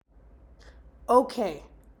okay,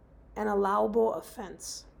 an allowable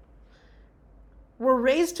offense. We're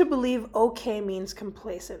raised to believe okay means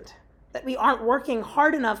complacent, that we aren't working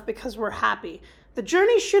hard enough because we're happy. The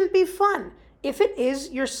journey shouldn't be fun. If it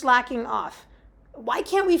is, you're slacking off. Why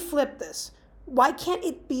can't we flip this? Why can't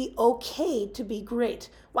it be okay to be great?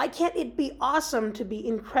 Why can't it be awesome to be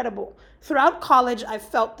incredible? Throughout college, I've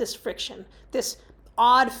felt this friction, this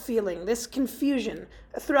odd feeling, this confusion.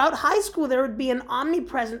 Throughout high school, there would be an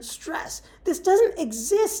omnipresent stress. This doesn't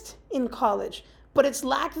exist in college, but its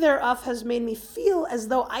lack thereof has made me feel as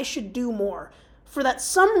though I should do more. For that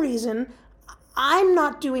some reason, I'm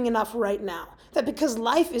not doing enough right now. That because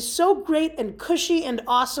life is so great and cushy and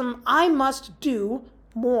awesome, I must do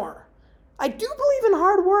more. I do believe in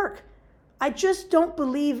hard work. I just don't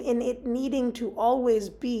believe in it needing to always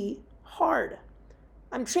be hard.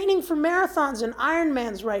 I'm training for marathons and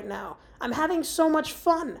Ironmans right now. I'm having so much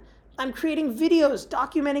fun. I'm creating videos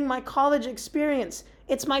documenting my college experience.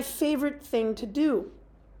 It's my favorite thing to do.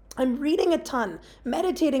 I'm reading a ton,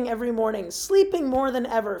 meditating every morning, sleeping more than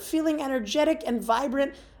ever, feeling energetic and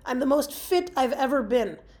vibrant. I'm the most fit I've ever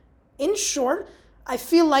been. In short, I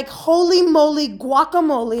feel like holy moly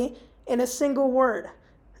guacamole in a single word.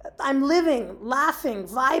 I'm living, laughing,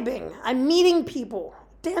 vibing. I'm meeting people,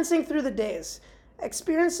 dancing through the days,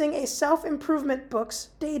 experiencing a self-improvement book's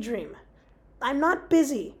daydream. I'm not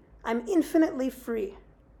busy. I'm infinitely free.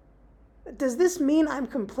 Does this mean I'm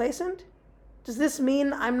complacent? Does this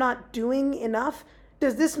mean I'm not doing enough?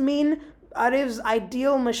 Does this mean Ariv's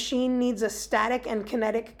ideal machine needs a static and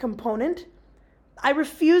kinetic component? I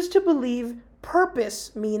refuse to believe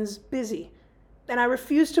purpose means busy, and I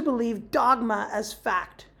refuse to believe dogma as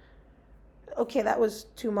fact. Okay, that was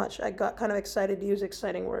too much. I got kind of excited to use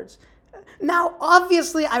exciting words. Now,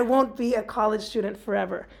 obviously, I won't be a college student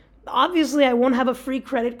forever. Obviously, I won't have a free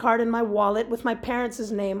credit card in my wallet with my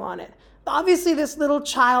parents' name on it. Obviously, this little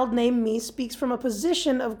child named me speaks from a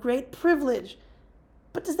position of great privilege.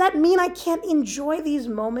 But does that mean I can't enjoy these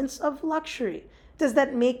moments of luxury? Does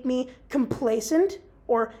that make me complacent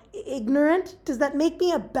or ignorant? Does that make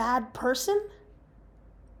me a bad person?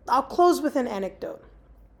 I'll close with an anecdote.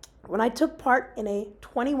 When I took part in a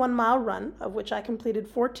 21-mile run, of which I completed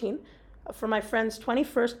 14, for my friend's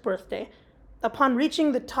 21st birthday, upon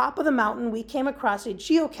reaching the top of the mountain, we came across a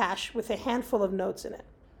geocache with a handful of notes in it.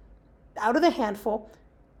 Out of the handful,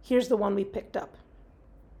 here's the one we picked up.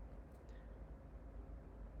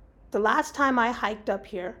 The last time I hiked up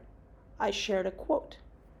here, I shared a quote.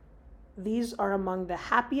 These are among the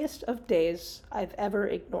happiest of days I've ever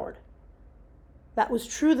ignored. That was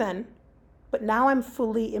true then, but now I'm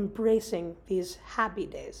fully embracing these happy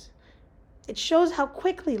days. It shows how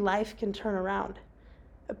quickly life can turn around.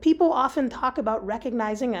 People often talk about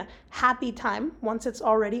recognizing a happy time once it's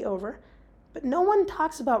already over, but no one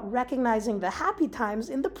talks about recognizing the happy times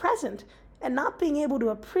in the present and not being able to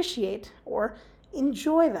appreciate or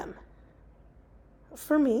enjoy them.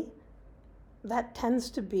 For me, that tends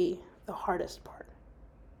to be the hardest part.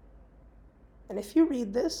 And if you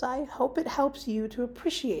read this, I hope it helps you to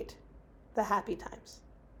appreciate the happy times.